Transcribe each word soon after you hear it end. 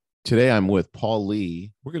Today, I'm with Paul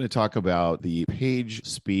Lee. We're going to talk about the page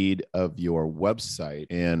speed of your website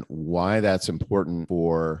and why that's important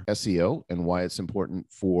for SEO and why it's important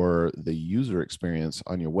for the user experience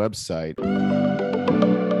on your website.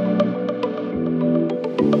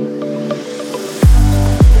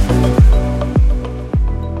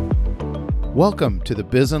 Welcome to the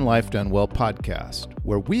Biz and Life Done Well podcast,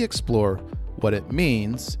 where we explore what it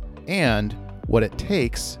means and what it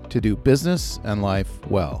takes to do business and life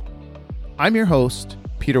well. I'm your host,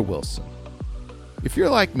 Peter Wilson. If you're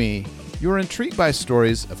like me, you're intrigued by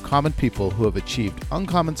stories of common people who have achieved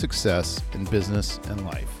uncommon success in business and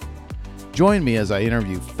life. Join me as I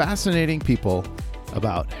interview fascinating people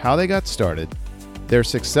about how they got started, their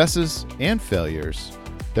successes and failures,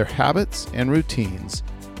 their habits and routines,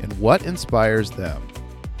 and what inspires them.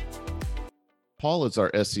 Paul is our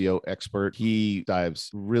SEO expert. He dives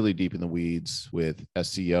really deep in the weeds with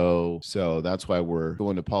SEO. So that's why we're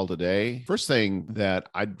going to Paul today. First thing that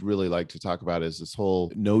I'd really like to talk about is this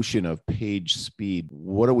whole notion of page speed.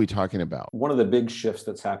 What are we talking about? One of the big shifts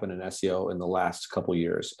that's happened in SEO in the last couple of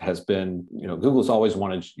years has been, Google's always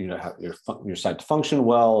wanted, have your site to function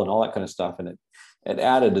well and all that kind of stuff. And it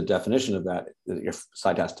added a definition of that your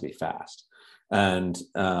site has to be fast. And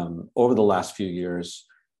over the last few years,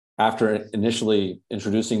 after initially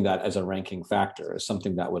introducing that as a ranking factor, as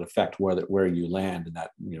something that would affect where you land in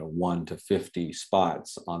that 1 to 50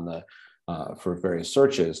 spots on the for various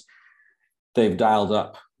searches, they've dialed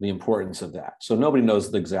up the importance of that. So nobody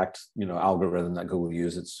knows the exact algorithm that Google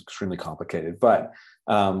uses. It's extremely complicated, but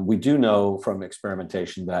we do know from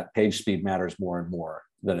experimentation that page speed matters more and more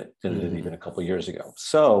than it did even a couple of years ago.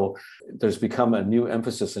 So there's become a new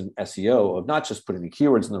emphasis in SEO of not just putting the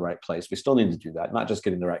keywords in the right place. We still need to do that, not just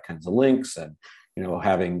getting the right kinds of links and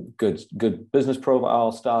having good business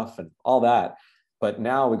profile stuff and all that. But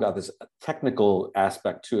now we've got this technical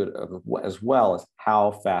aspect to it as well as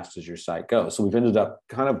how fast does your site go. So we've ended up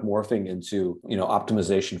kind of morphing into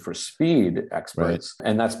optimization for speed experts, right.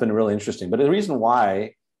 And that's been really interesting. But the reason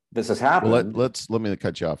why this has happened. Well, let me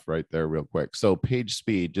cut you off right there real quick. So page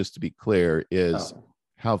speed, just to be clear, is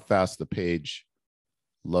how fast the page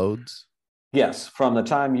loads? Yes, from the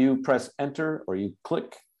time you press enter or you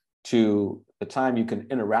click to the time you can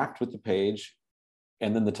interact with the page,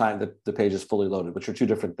 and then the time that the page is fully loaded, which are two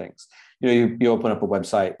different things. You open up a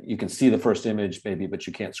website, you can see the first image maybe, but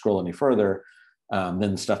you can't scroll any further.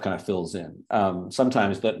 Then stuff kind of fills in.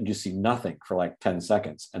 Sometimes that you see nothing for like 10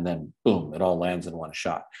 seconds and then boom, it all lands in one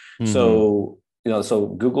shot. Mm-hmm. So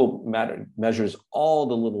Google measures all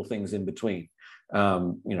the little things in between,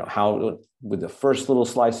 how with the first little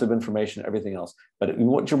slice of information, everything else. But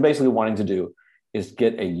what you're basically wanting to do is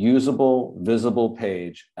get a usable, visible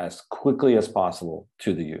page as quickly as possible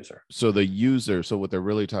to the user. So what they're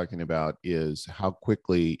really talking about is how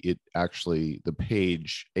quickly a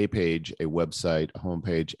website, a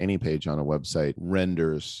homepage, any page on a website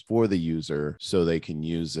renders for the user so they can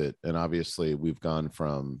use it. And obviously we've gone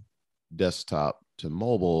from desktop to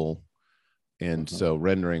mobile. And so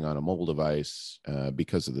rendering on a mobile device,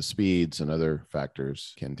 because of the speeds and other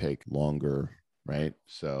factors, can take longer. Right.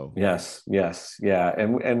 So yes. Yeah.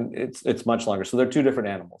 And it's much longer. So they're two different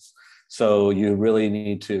animals. So you really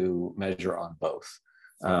need to measure on both.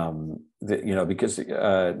 Because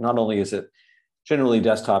not only is it generally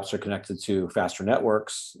desktops are connected to faster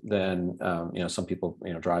networks than some people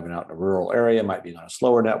driving out in a rural area might be on a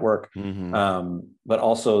slower network. Mm-hmm. But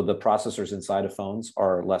also the processors inside of phones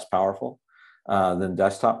are less powerful than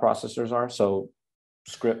desktop processors are. So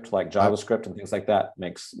script like JavaScript and things like that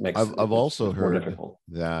makes I've also heard difficult.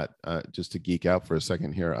 That just to geek out for a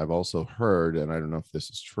second here, I've also heard, and I don't know if this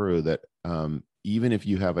is true, that even if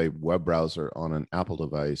you have a web browser on an Apple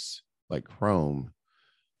device like Chrome,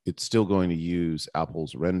 it's still going to use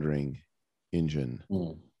Apple's rendering engine,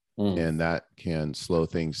 and that can slow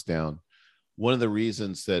things down. One of the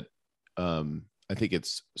reasons that I think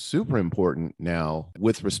it's super important now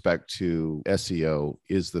with respect to SEO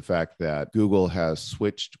is the fact that Google has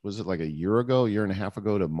switched, was it like a year and a half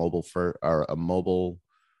ago, to mobile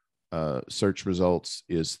search results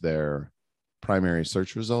is their primary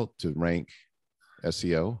search result to rank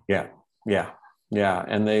SEO. Yeah.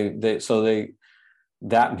 And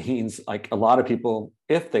that means like a lot of people,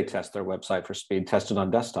 if they test their website for speed, test it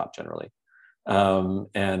on desktop generally.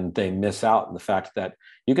 And they miss out on the fact that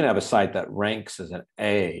you can have a site that ranks as an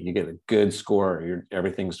A, you get a good score,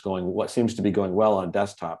 everything's going what seems to be going well on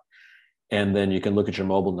desktop, and then you can look at your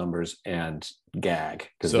mobile numbers and gag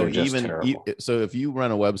because they're just terrible. So if you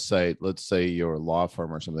run a website, let's say you're a law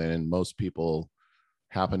firm or something, and most people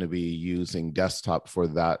happen to be using desktop for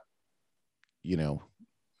that,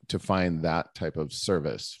 to find that type of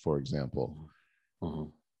service, for example, Mm-hmm.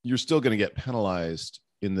 you're still going to get penalized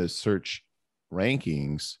in the search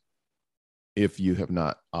rankings if you have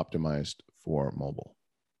not optimized for mobile.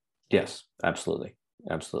 Yes, absolutely.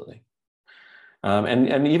 Absolutely.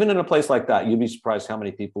 And even in a place like that, you'd be surprised how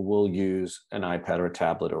many people will use an iPad or a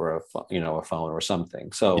tablet or a phone or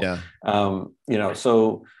something. So, Yeah.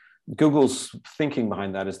 So Google's thinking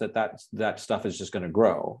behind that is that stuff is just going to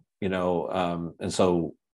grow, and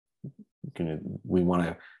so we want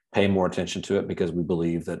to pay more attention to it because they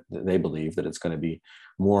believe that it's going to be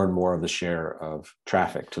more and more of the share of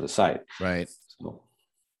traffic to the site. Right. So,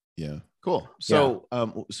 yeah. Cool. So,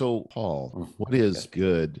 so Paul, what is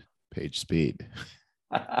good page speed?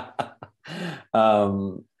 That's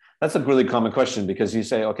a really common question because you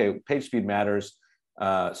say, okay, page speed matters.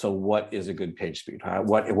 So what is a good page speed?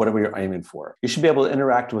 What are we aiming for? You should be able to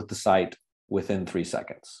interact with the site within 3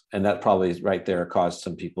 seconds. And that probably right there caused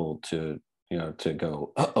some people to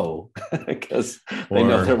go, uh-oh, because they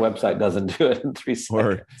know their website doesn't do it in 3 seconds.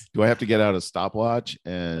 Or do I have to get out a stopwatch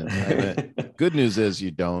and time it? Good news is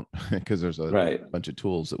you don't, because there's a bunch of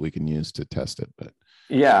tools that we can use to test it. But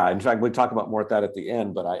yeah, in fact, we talk about more at that at the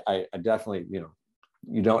end, but I definitely,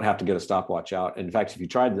 you don't have to get a stopwatch out. In fact, if you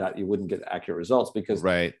tried that, you wouldn't get accurate results because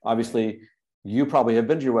obviously you probably have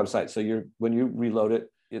been to your website. So when you reload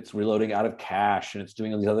it, it's reloading out of cache and it's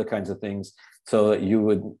doing all these other kinds of things so that you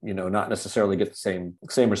would, not necessarily get the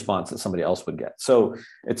same response that somebody else would get. So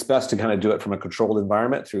it's best to kind of do it from a controlled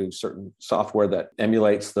environment through certain software that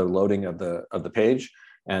emulates the loading of the page.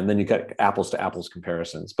 And then you get apples to apples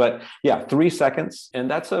comparisons. But yeah, 3 seconds. And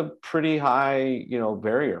that's a pretty high,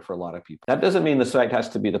 barrier for a lot of people. That doesn't mean the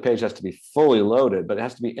page has to be fully loaded, but it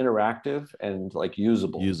has to be interactive and like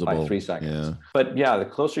usable by 3 seconds. Yeah. But yeah, the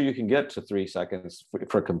closer you can get to 3 seconds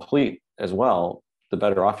for complete as well, the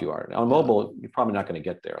better off you are. Now, on mobile, you're probably not going to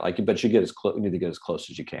get there. But you need to get as close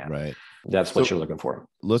as you can. Right. That's what you're looking for.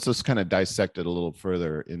 Let's just kind of dissect it a little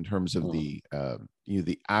further in terms of the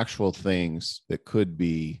actual things that could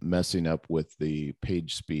be messing up with the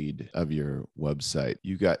page speed of your website.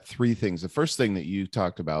 You got 3 things. The first thing that you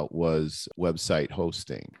talked about was website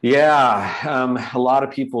hosting. Yeah. A lot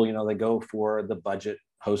of people, they go for the budget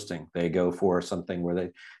hosting. They go for something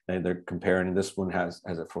where they're comparing. This one has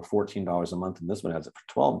it for $14 a month, and this one has it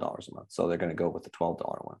for $12 a month. So they're going to go with the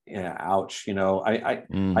 $12 one. Yeah, ouch.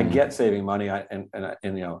 I get saving money. And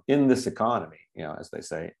in this economy, as they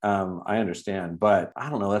say, I understand, but I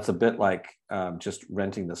don't know. That's a bit like just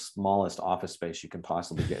renting the smallest office space you can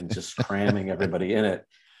possibly get and just cramming everybody in it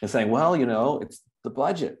and saying, well, it's the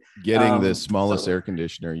budget. Getting the smallest air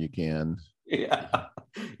conditioner you can. Yeah.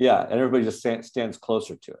 And everybody just stands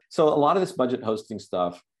closer to it. So a lot of this budget hosting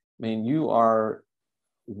stuff, you are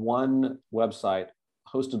one website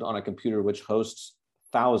hosted on a computer which hosts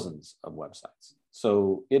thousands of websites.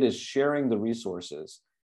 So it is sharing the resources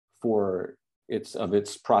for its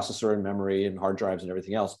processor and memory and hard drives and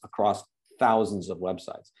everything else across thousands of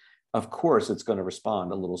websites. Of course, it's going to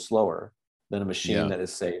respond a little slower than a machine that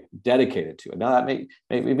is, say, dedicated to it. Now, that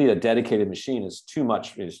maybe a dedicated machine is too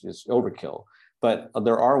much, is overkill, but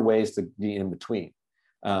there are ways to be in between.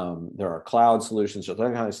 There are cloud solutions or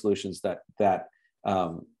other kind of solutions that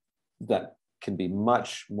can be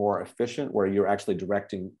much more efficient, where you're actually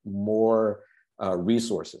directing more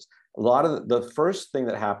resources. A lot of the first thing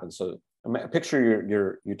that happens. So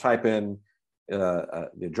picture you type in the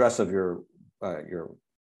address of your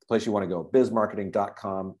place you want to go,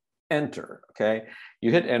 bizmarketing.com. Enter. Okay,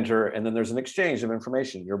 you hit enter, and then there's an exchange of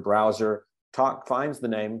information. Your browser finds the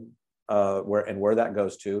name where that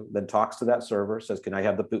goes to, then talks to that server, says, "Can I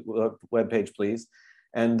have the web page, please?"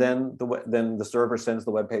 And then the server sends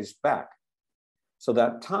the web page back. So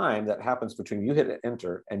that time that happens between you hit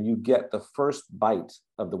enter and you get the first byte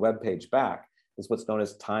of the web page back is what's known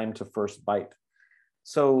as time to first byte.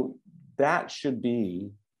 So that should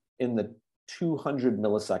be in the 200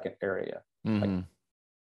 millisecond area.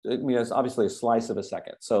 It's obviously a slice of a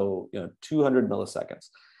second. So, 200 milliseconds.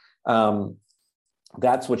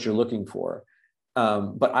 That's what you're looking for.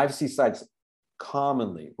 But I've seen sites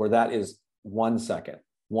commonly where that is 1 second,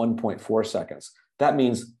 1.4 seconds. That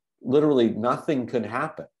means literally nothing can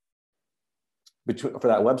happen for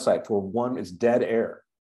that website it's dead air.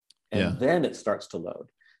 And then it starts to load.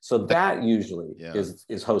 So that usually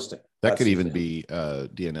is hosting. That could even be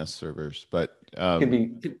DNS servers, but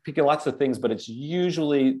it could be lots of things, but it's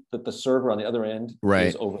usually that the server on the other end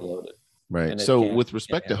is overloaded. Right. So with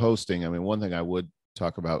respect to hosting, one thing I would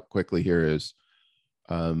talk about quickly here is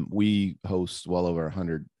we host well over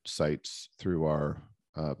 100 sites through our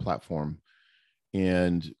platform,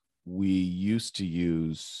 and we used to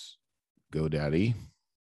use GoDaddy,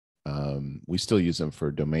 We still use them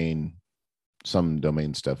for some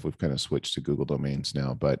domain stuff. We've kind of switched to Google domains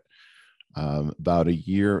now, but about a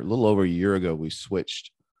little over a year ago, we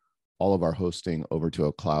switched all of our hosting over to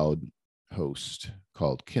a cloud host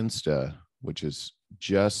called Kinsta, which is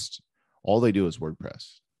just all they do is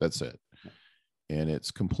WordPress. That's it. And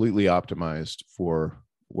it's completely optimized for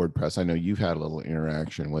WordPress. I know you've had a little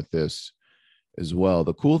interaction with this as well.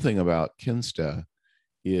 The cool thing about Kinsta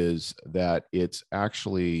is that it's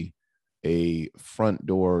actually a front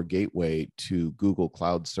door gateway to Google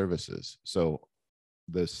Cloud services. So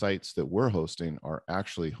the sites that we're hosting are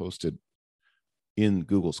actually hosted in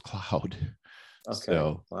Google's cloud. Okay.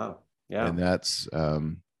 So, wow. Yeah. And that's,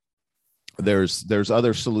 there's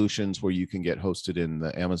other solutions where you can get hosted in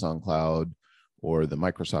the Amazon cloud or the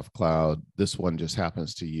Microsoft cloud. This one just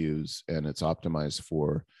happens to use, and it's optimized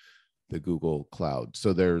for the Google cloud.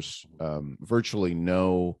 So there's virtually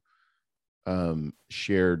no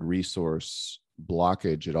shared resource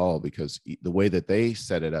blockage at all, because the way that they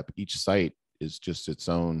set it up, each site is just its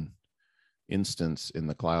own instance in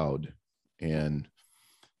the cloud and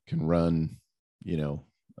can run,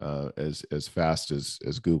 as fast as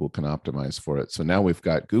Google can optimize for it. So now we've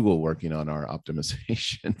got Google working on our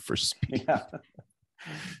optimization for speed.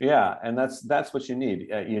 Yeah, and that's what you need.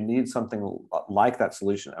 You need something like that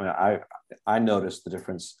solution. I mean, I noticed the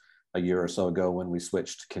difference a year or so ago when we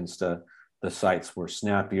switched to Kinsta. The sites were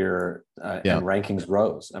snappier and rankings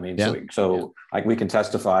rose. I mean, so like we can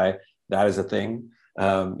testify that is a thing.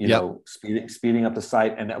 Speeding up the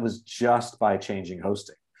site, and that was just by changing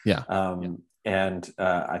hosting. And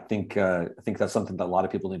I think that's something that a lot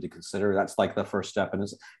of people need to consider. That's like the first step. And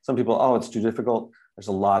some people, it's too difficult. There's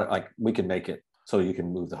a lot of we can make it so you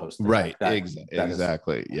can move the hosting. Right.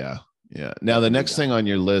 Exactly. Yeah. Now the next thing on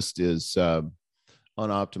your list is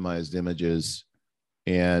unoptimized images,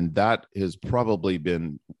 and that has probably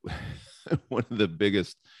been one of the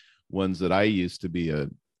biggest ones that I used to be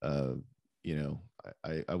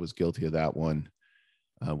I was guilty of that one.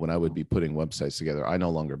 When I would be putting websites together. I no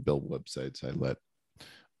longer build websites. I let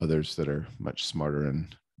others that are much smarter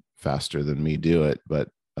and faster than me do it. But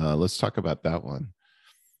let's talk about that one.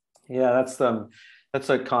 Yeah, that's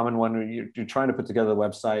a common one. You're trying to put together a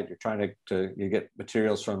website. You're trying you get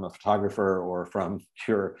materials from a photographer or from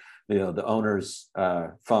the owner's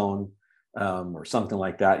phone or something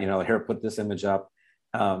like that. Here, put this image up,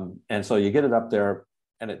 and so you get it up there.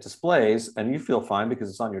 And it displays, and you feel fine because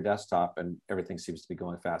it's on your desktop and everything seems to be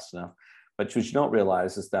going fast enough. But what you don't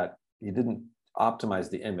realize is that you didn't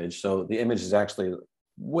optimize the image. So the image is actually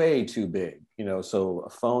way too big. So a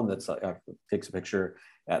phone that takes a picture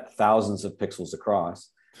at thousands of pixels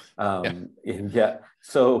across.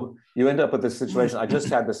 So you end up with this situation. I just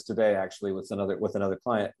had this today actually with another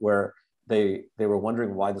client where they were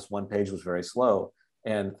wondering why this one page was very slow,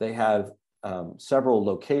 and they had several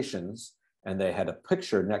locations. And they had a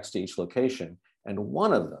picture next to each location. And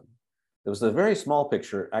one of them, there was a very small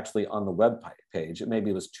picture actually on the web page. Maybe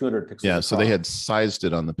it was 200 pixels. Yeah, so they had sized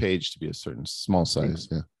it on the page to be a certain small size.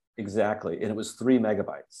 Yeah, exactly. And it was 3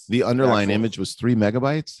 megabytes. The underlying image was 3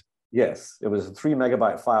 megabytes? Yes, it was a 3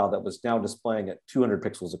 megabyte file that was now displaying at 200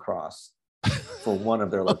 pixels across for one of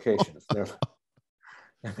their locations.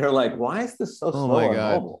 They're like, why is this so slow on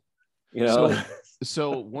mobile?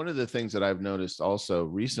 So one of the things that I've noticed also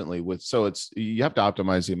recently you have to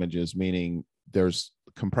optimize the images, meaning there's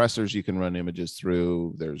compressors you can run images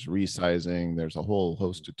through, there's resizing, there's a whole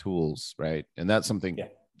host of tools, right? And that's something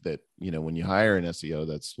that, when you hire an SEO,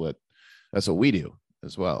 that's what we do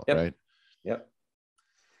as well, right? Yep.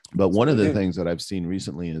 But one of the things that I've seen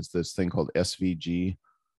recently is this thing called SVG.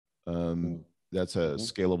 That's a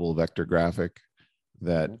scalable vector graphic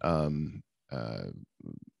that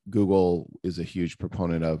Google is a huge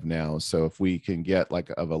proponent of now. So if we can get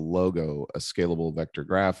of a logo, a scalable vector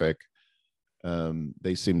graphic,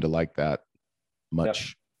 they seem to like that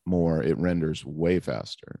much more. It renders way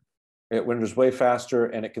faster. It renders way faster,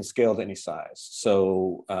 and it can scale to any size.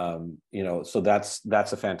 So, so that's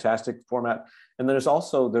a fantastic format. And there's a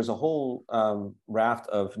whole raft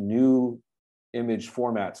of new image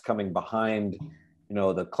formats coming behind,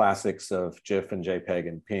 the classics of GIF and JPEG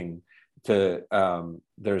and PNG.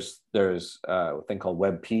 There's a thing called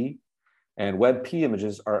WebP, and WebP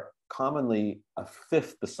images are commonly a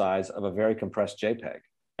fifth the size of a very compressed JPEG,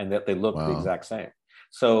 and that they look the exact same.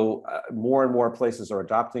 So more and more places are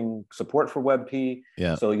adopting support for WebP.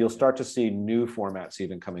 Yeah. So you'll start to see new formats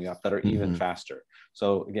even coming up that are even faster.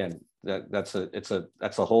 So again, that's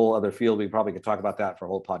a whole other field. We probably could talk about that for a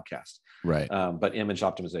whole podcast. Right. But image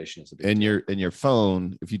optimization is a big deal. And your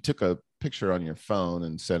phone, if you took a picture on your phone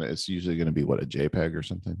and send it, it's usually going to be what, a JPEG or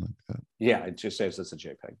something like that. Yeah, it just says it's a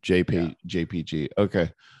JPEG. JPG. Okay.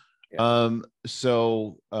 Yeah.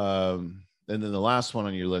 And then the last one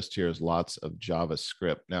on your list here is lots of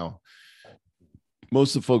JavaScript. Now,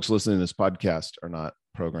 most of the folks listening to this podcast are not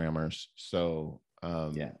programmers. So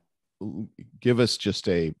give us just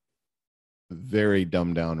a very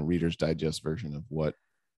dumbed down Reader's Digest version of what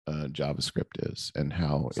JavaScript is and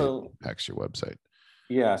how it impacts your website.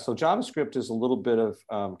 Yeah, so JavaScript is a little bit of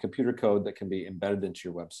computer code that can be embedded into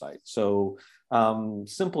your website. So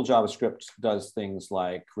simple JavaScript does things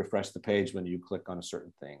like refresh the page when you click on a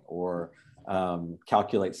certain thing, or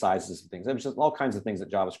calculate sizes of things. There's just all kinds of things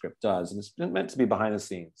that JavaScript does, and it's meant to be behind the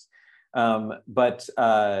scenes. But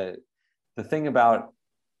the thing about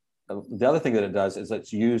the other thing that it does is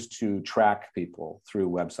it's used to track people through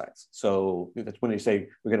websites. So that's when you say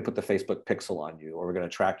we're going to put the Facebook pixel on you, or we're going to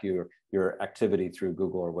track your activity through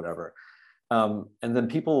Google or whatever. And then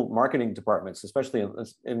marketing departments, especially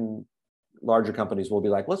in larger companies, will be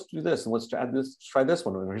like, let's do this and let's add this, try this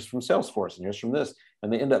one. And here's from Salesforce and here's from this.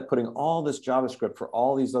 And they end up putting all this JavaScript for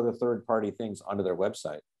all these other third-party things onto their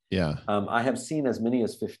website. Yeah. I have seen as many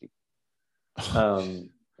as 50.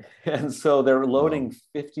 And so they're loading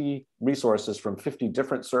 50 resources from 50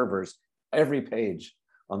 different servers every page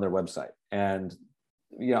on their website. And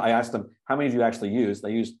I asked them, how many do you actually use?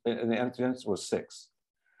 They used, and the answer was 6.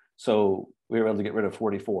 So we were able to get rid of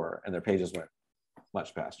 44, and their pages went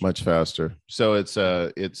much faster. So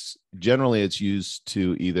it's generally used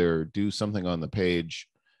to either do something on the page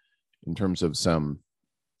in terms of some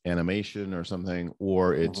animation or something,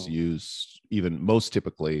 or it's used even most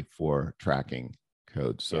typically for tracking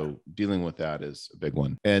code. So dealing with that is a big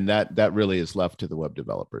one, and that really is left to the web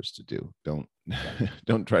developers to do. Don't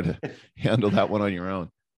try to handle that one on your own.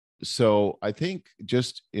 So I think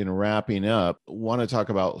just in wrapping up, want to talk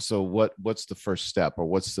about, so what's the first step, or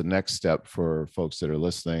what's the next step for folks that are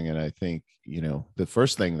listening? And I think, the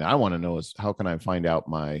first thing that I want to know is, how can I find out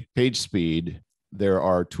my page speed? There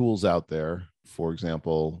are tools out there. For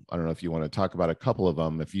example, I don't know if you want to talk about a couple of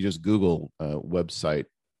them. If you just Google website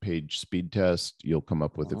page speed test, you'll come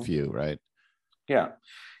up with a few, right? Yeah.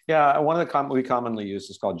 One of the we commonly use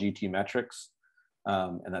is called GT Metrics,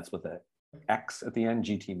 and that's with a X at the end,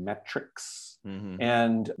 GT Metrics.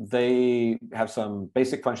 And they have some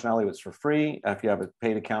basic functionality that's for free. If you have a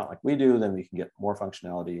paid account like we do, then you can get more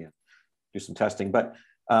functionality and do some testing. But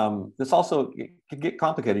this also can get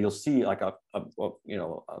complicated. You'll see like a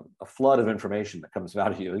flood of information that comes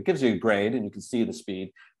out of you. It gives you a grade and you can see the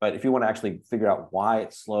speed. But if you want to actually figure out why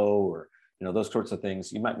it's slow, or those sorts of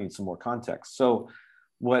things, you might need some more context. So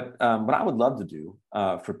what I would love to do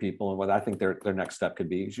for people, and what I think their next step could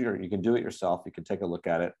be, is you can do it yourself. You can take a look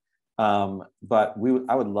at it. But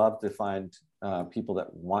I would love to find people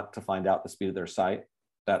that want to find out the speed of their site,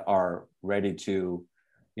 that are ready to,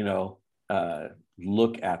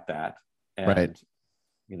 look at that, and right.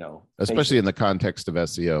 Especially in the context of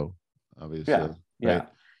SEO, obviously. Yeah,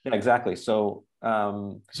 exactly. So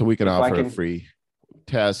we can offer a free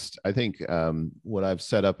test. I think what I've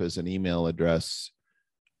set up is an email address,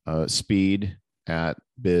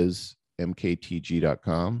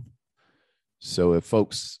 speed@bizmktg.com. So if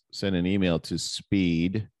folks send an email to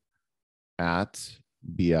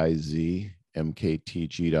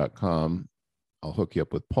speed@bizmktg.com, I'll hook you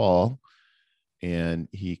up with Paul, and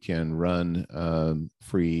he can run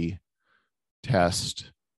free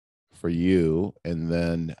test for you. And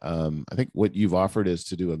then I think what you've offered is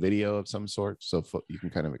to do a video of some sort, so you can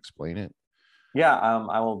kind of explain it. Yeah,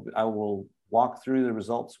 I will walk through the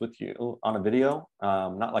results with you on a video,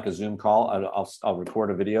 not like a Zoom call. I'll record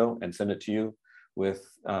a video and send it to you with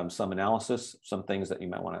some analysis, some things that you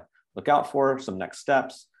might want to look out for, some next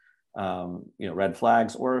steps, red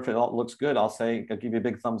flags. Or if it all looks good, I'll give you a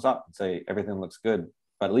big thumbs up and say everything looks good.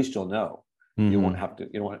 But at least you'll know. You won't have to.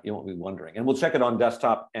 You won't be wondering. And we'll check it on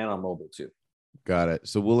desktop and on mobile too. Got it.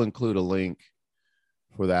 So we'll include a link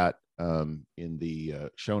for that in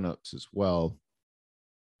the show notes as well.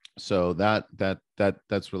 So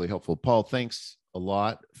that's really helpful. Paul, thanks a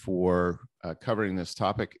lot for covering this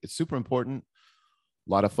topic. It's super important.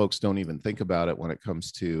 A lot of folks don't even think about it when it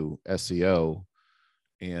comes to SEO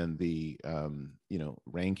and the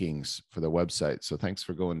rankings for the website. So thanks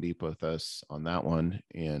for going deep with us on that one,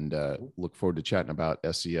 and look forward to chatting about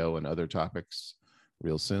SEO and other topics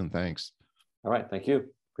real soon. Thanks. All right. Thank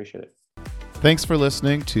you. Appreciate it. Thanks for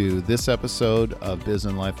listening to this episode of Biz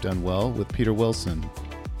and Life Done Well with Peter Wilson.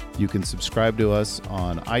 You can subscribe to us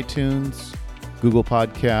on iTunes, Google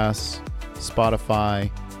Podcasts,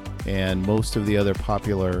 Spotify, and most of the other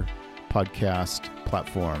popular podcast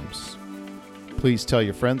platforms. Please tell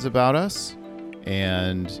your friends about us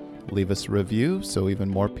and leave us a review so even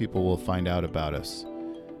more people will find out about us.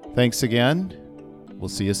 Thanks again. We'll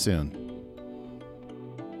see you soon.